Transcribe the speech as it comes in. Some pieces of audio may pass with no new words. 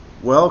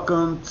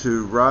Welcome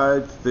to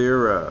Ride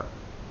Thera,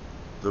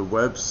 the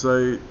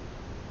website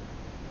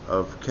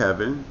of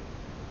Kevin,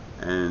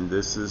 and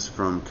this is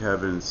from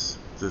Kevin's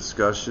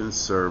discussion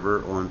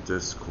server on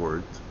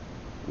Discord,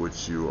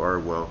 which you are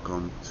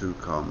welcome to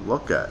come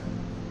look at.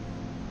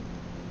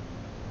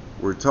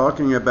 We're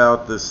talking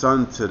about the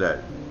sun today.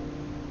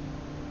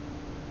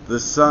 The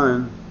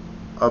sun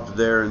up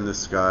there in the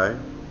sky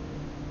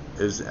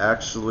is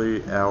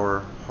actually our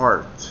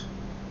heart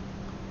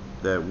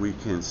that we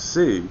can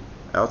see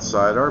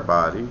outside our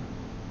body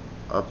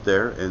up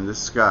there in the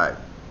sky.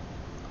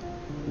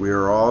 We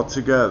are all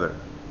together.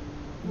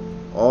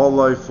 All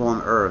life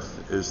on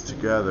earth is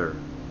together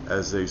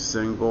as a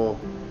single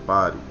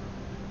body.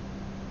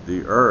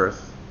 The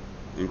earth,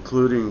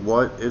 including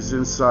what is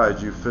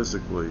inside you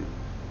physically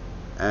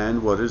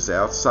and what is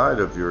outside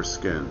of your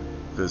skin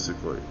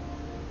physically.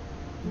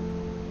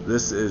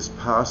 This is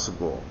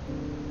possible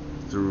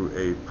through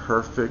a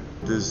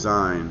perfect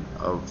design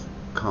of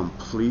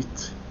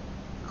complete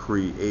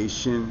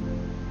creation,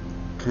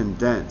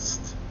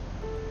 condensed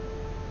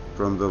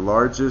from the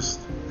largest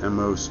and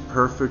most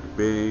perfect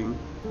being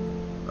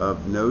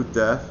of no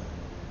death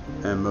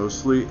and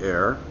mostly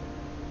air,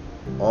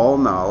 all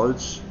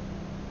knowledge,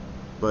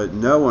 but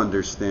no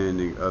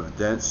understanding of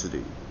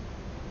density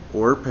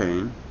or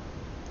pain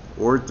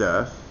or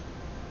death,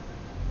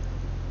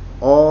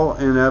 all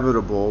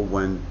inevitable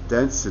when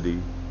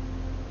density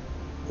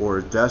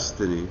or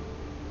destiny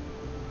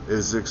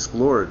is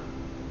explored.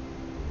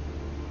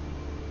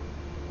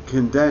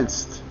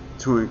 Condensed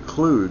to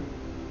include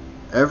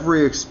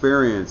every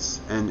experience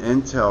and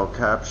intel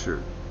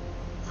captured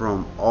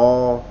from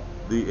all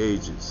the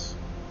ages.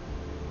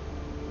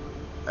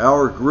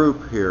 Our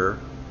group here,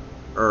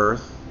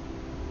 Earth,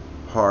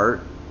 Heart,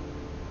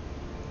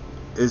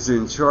 is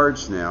in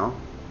charge now,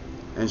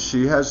 and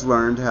she has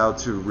learned how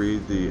to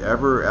read the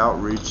ever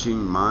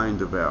outreaching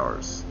mind of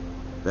ours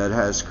that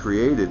has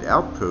created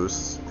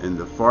outposts in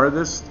the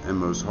farthest and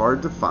most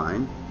hard to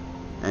find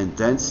and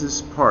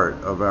densest part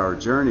of our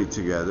journey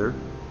together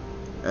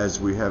as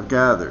we have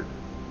gathered.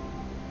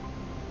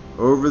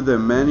 Over the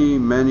many,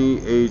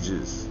 many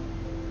ages,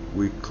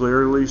 we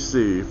clearly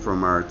see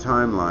from our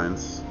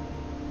timelines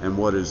and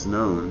what is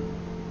known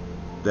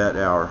that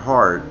our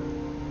heart,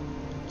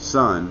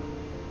 sun,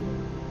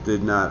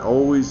 did not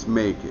always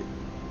make it,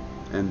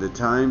 and the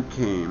time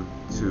came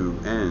to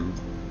end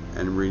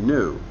and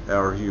renew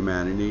our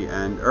humanity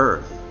and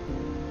earth.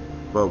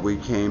 But we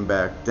came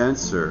back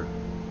denser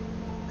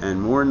and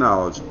more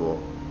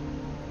knowledgeable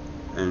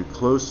and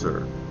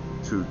closer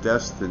to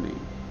destiny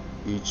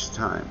each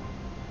time.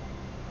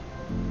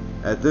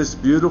 At this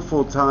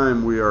beautiful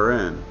time we are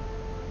in,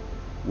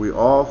 we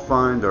all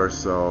find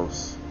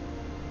ourselves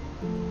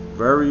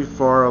very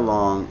far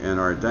along in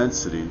our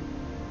density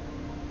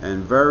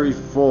and very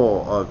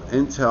full of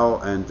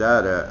intel and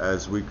data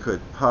as we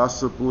could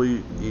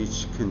possibly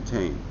each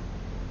contain.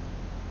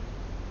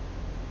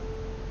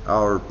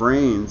 Our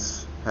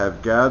brains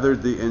have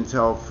gathered the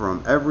intel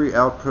from every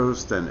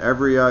outpost and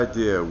every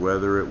idea,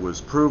 whether it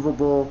was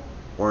provable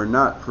or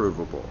not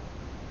provable.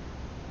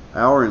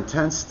 Our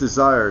intense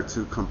desire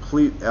to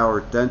complete our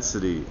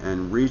density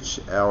and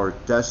reach our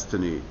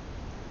destiny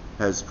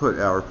has put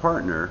our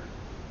partner,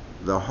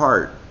 the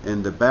heart,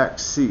 in the back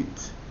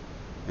seat,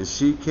 and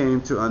she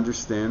came to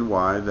understand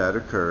why that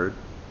occurred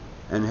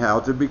and how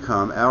to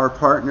become our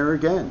partner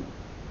again.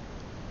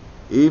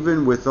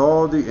 Even with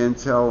all the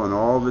intel and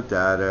all the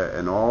data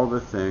and all the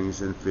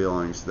things and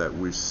feelings that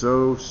we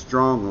so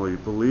strongly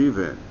believe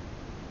in.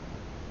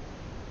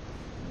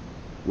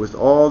 With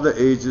all the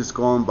ages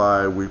gone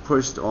by, we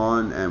pushed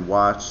on and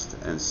watched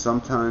and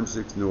sometimes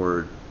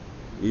ignored,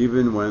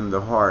 even when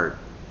the heart,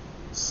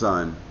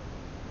 sun,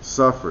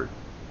 suffered.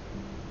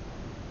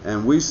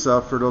 And we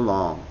suffered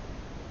along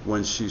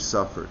when she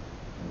suffered.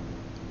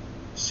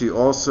 She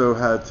also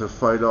had to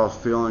fight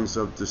off feelings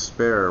of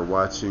despair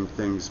watching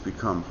things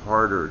become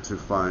harder to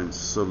find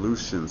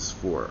solutions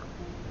for.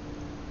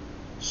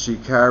 She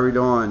carried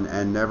on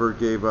and never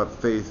gave up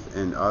faith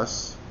in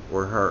us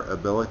or her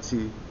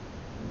ability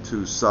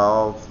to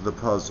solve the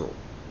puzzle.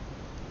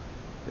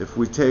 If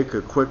we take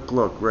a quick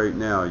look right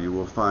now, you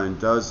will find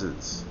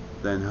dozens,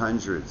 then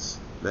hundreds,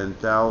 then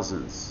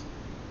thousands,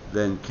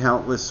 then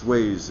countless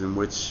ways in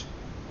which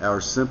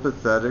our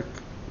sympathetic,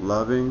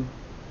 loving,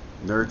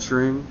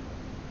 nurturing,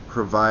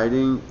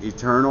 providing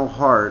eternal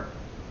heart,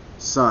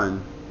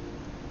 sun,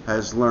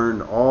 has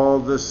learned all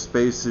the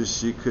spaces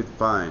she could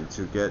find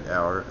to get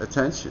our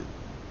attention.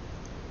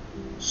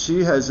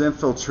 She has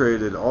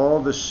infiltrated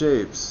all the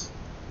shapes,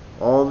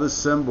 all the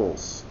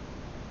symbols,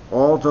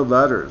 all the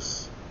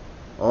letters,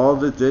 all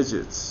the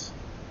digits,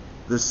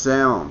 the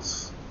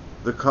sounds,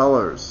 the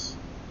colors,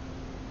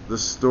 the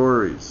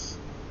stories,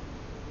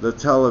 the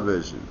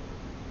television,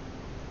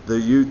 the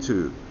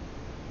YouTube,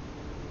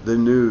 the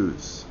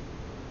news,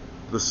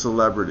 the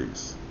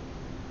celebrities.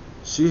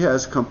 She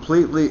has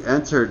completely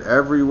entered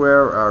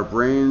everywhere our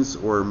brains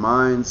or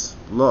minds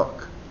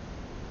look.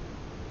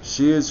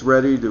 She is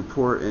ready to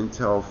pour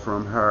intel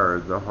from her,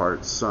 the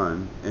heart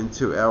sun,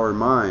 into our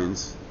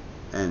minds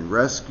and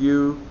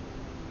rescue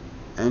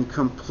and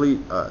complete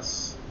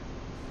us.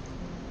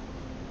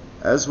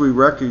 As we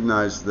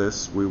recognize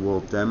this, we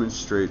will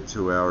demonstrate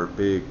to our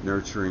big,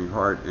 nurturing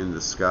heart in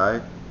the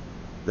sky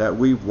that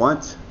we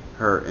want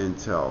her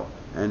intel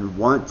and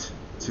want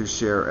to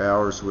share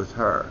ours with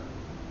her.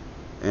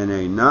 In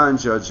a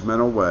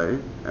non-judgmental way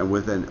and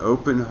with an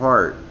open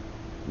heart,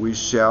 we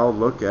shall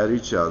look at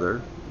each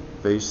other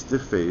face to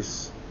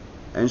face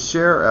and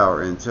share our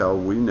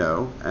intel we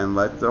know and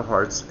let the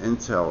heart's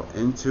intel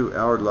into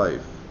our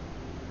life.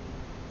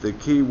 The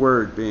key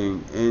word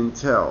being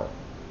intel.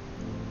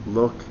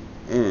 Look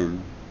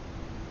in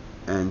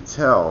and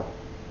tell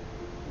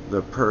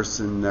the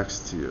person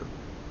next to you.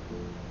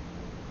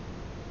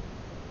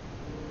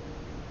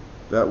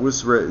 That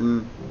was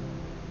written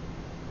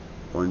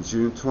on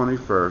June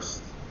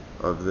 21st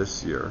of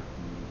this year,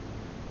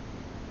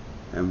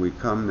 and we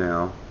come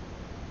now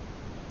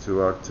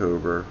to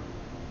October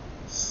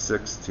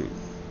 16th,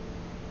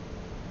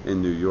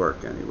 in New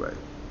York anyway.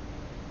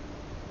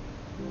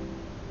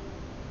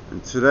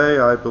 And today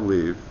I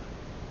believe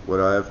what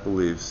I have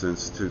believed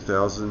since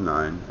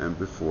 2009 and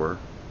before,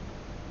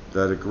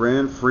 that a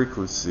grand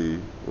frequency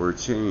or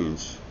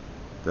change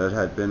that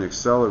had been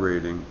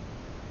accelerating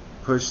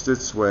pushed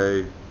its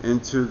way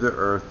into the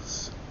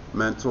Earth's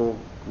mental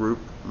group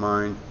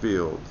mind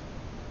field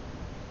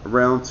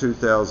around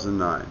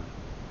 2009.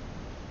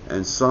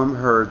 And some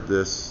heard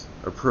this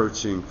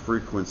approaching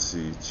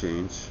frequency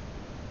change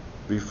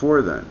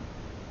before then,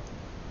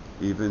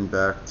 even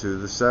back to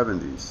the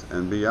 70s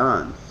and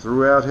beyond,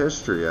 throughout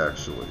history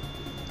actually.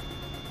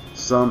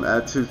 Some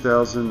at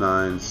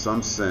 2009,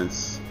 some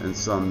since, and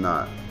some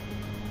not.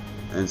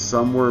 And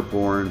some were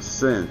born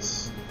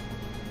since,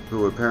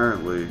 who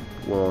apparently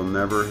will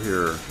never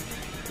hear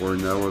or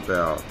know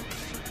about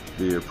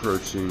the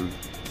approaching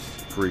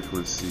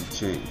frequency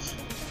change.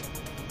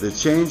 The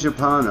change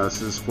upon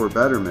us is for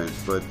betterment,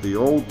 but the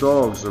old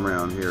dogs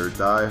around here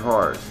die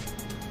hard.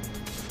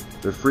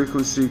 The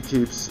frequency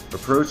keeps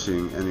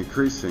approaching and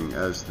increasing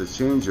as the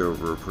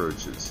changeover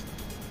approaches,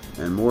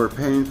 and more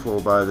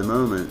painful by the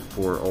moment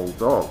for old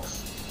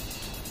dogs.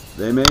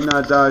 They may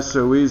not die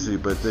so easy,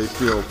 but they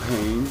feel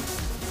pain,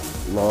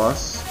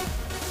 loss,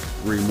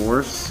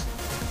 remorse,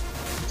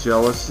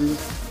 jealousy,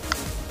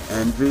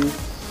 envy,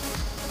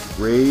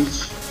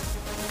 rage,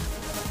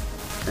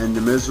 and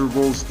the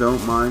miserables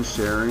don't mind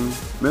sharing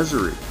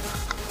misery.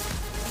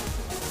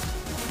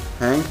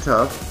 Hang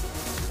tough,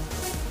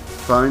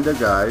 find a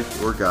guide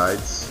or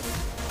guides,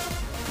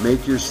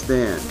 make your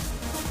stand,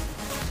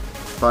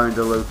 find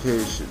a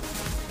location,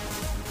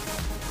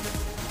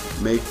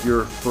 make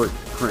your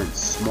footprint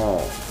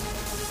small,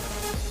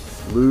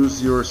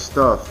 lose your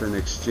stuff in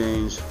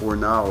exchange for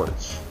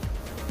knowledge,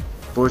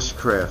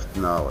 bushcraft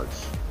knowledge,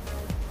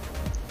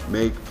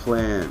 make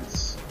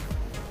plans,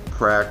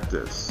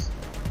 practice,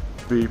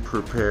 be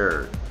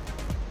prepared,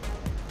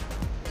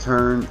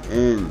 turn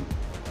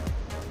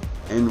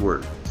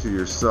inward to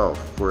yourself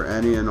for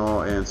any and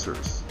all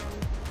answers.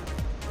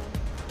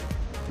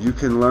 You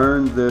can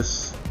learn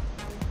this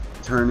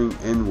turning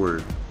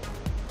inward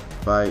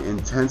by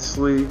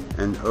intensely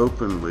and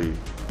openly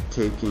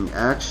taking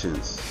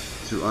actions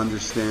to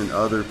understand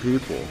other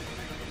people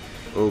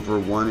over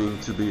wanting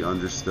to be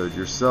understood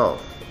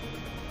yourself.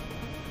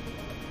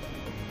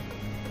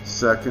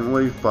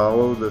 Secondly,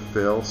 follow the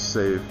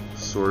fail-safe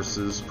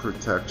sources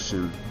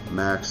protection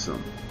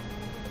maxim.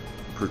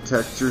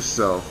 Protect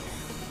yourself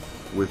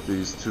with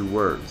these two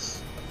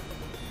words.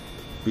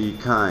 Be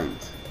kind.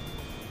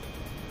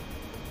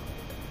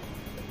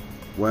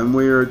 When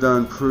we are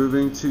done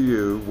proving to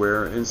you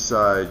where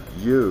inside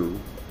you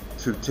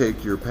to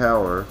take your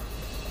power,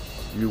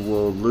 you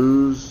will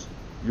lose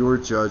your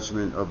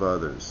judgment of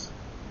others.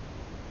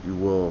 You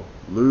will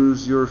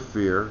lose your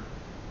fear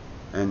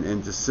and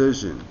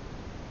indecision,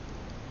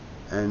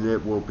 and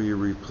it will be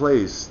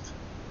replaced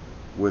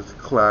with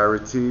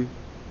clarity,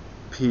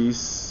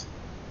 peace,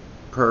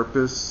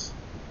 purpose,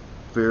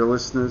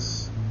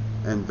 fearlessness,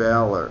 and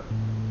valor.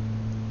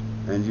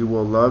 And you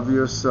will love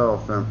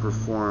yourself and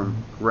perform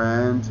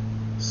grand,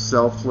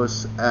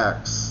 selfless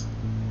acts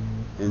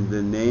in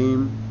the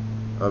name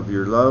of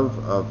your love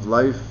of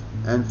life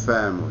and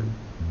family.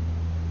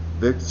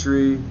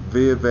 Victory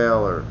via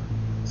valor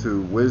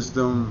to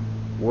wisdom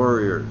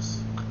warriors.